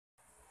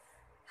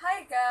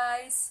Hi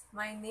guys!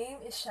 My name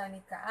is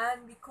Shanika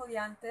and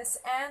Collantes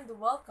and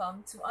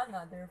welcome to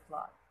another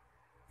vlog.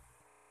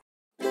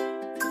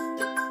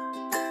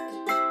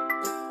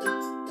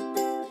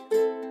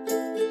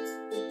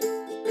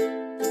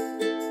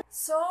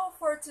 So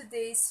for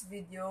today's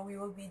video, we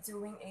will be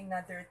doing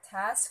another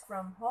task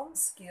from Home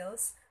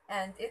Skills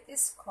and it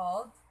is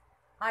called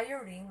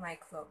Ironing My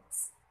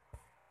Clothes.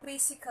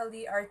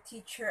 Basically, our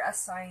teacher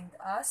assigned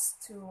us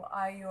to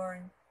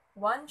iron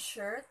one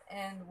shirt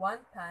and one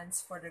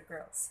pants for the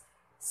girls.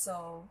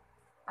 So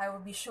I will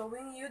be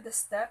showing you the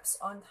steps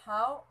on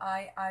how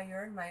I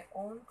iron my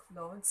own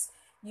clothes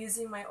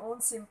using my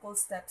own simple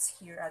steps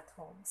here at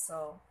home.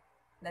 So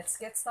let's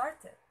get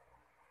started.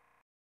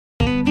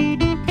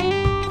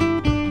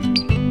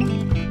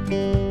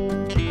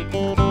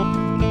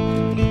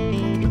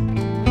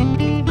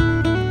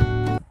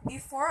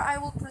 Before I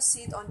will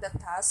proceed on the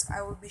task,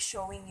 I will be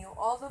showing you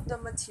all of the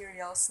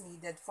materials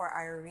needed for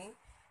ironing.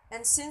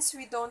 And since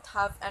we don't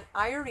have an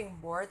ironing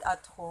board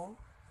at home,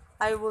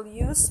 I will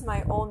use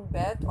my own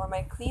bed or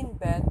my clean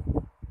bed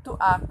to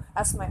act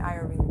as my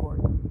ironing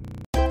board.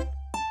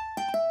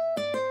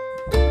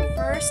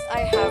 First,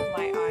 I have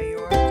my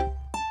iron,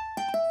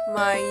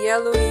 my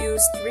yellow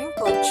used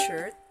wrinkled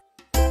shirt,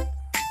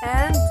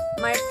 and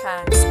my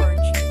pants or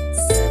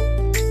jeans.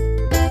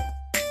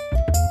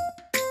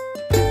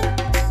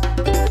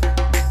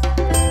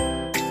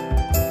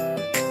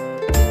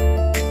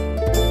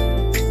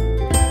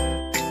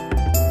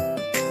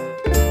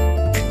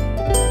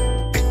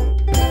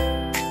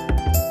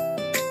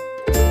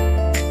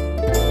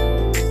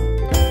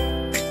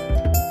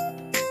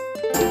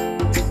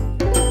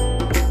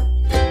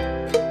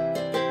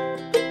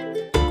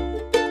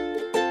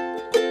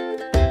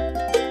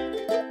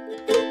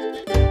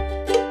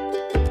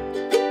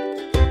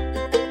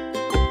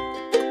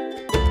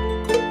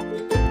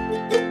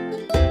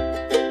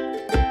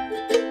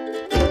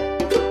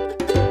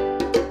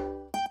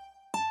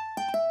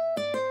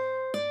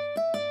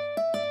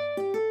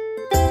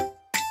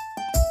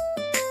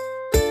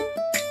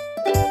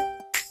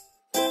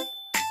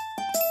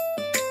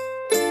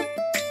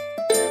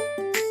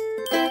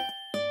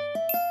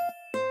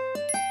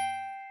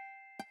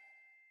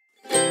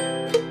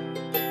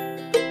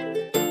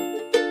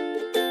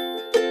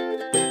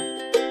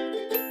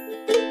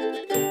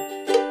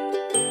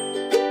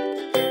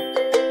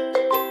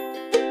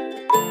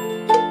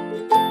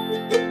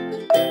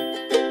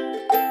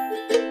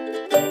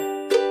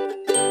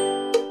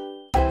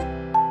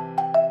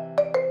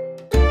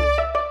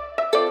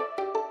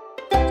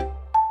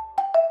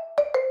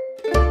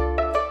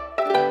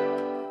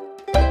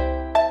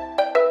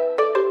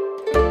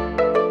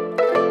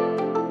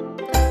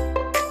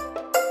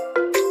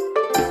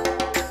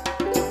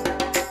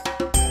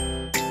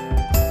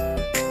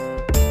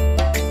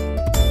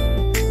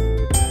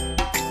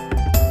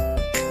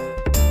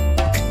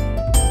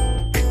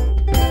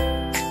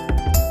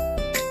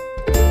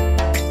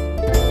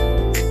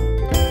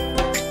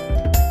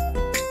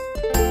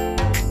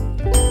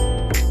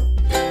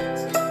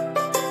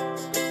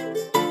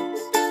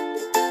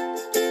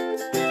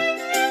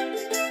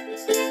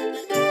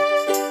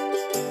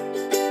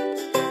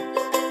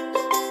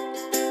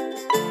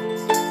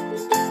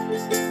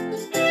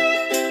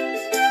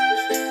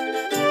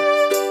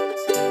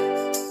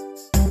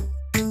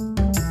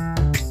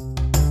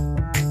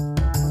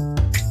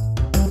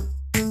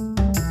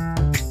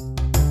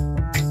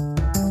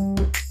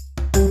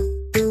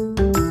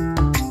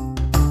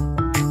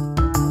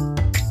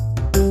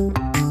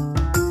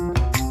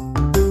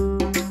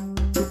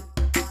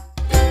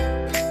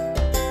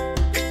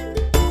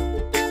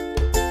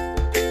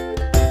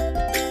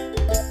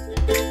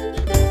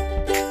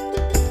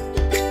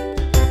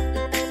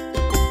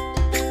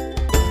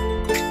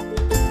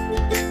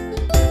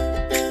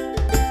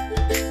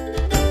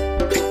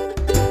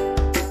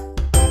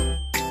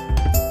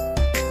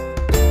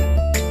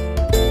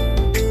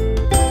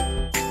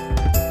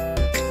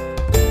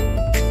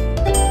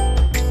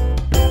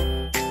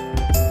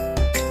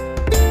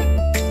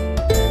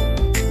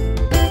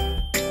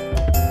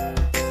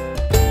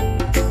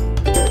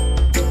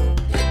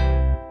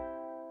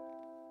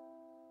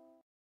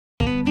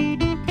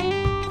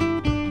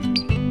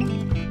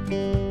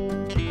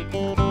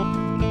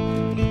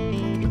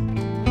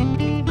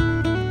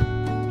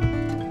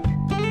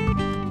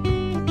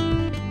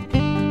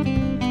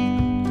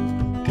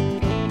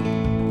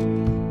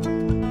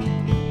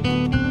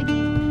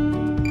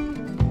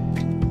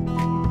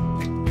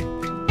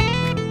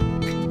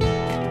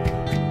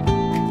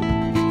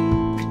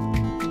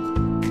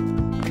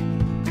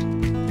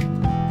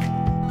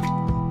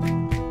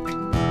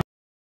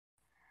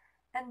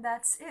 And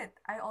that's it.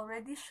 I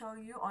already show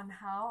you on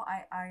how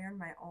I iron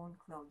my own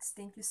clothes.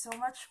 Thank you so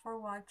much for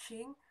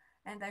watching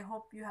and I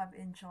hope you have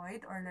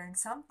enjoyed or learned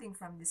something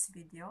from this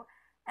video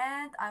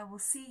and I will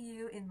see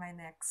you in my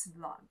next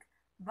vlog.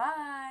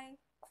 Bye!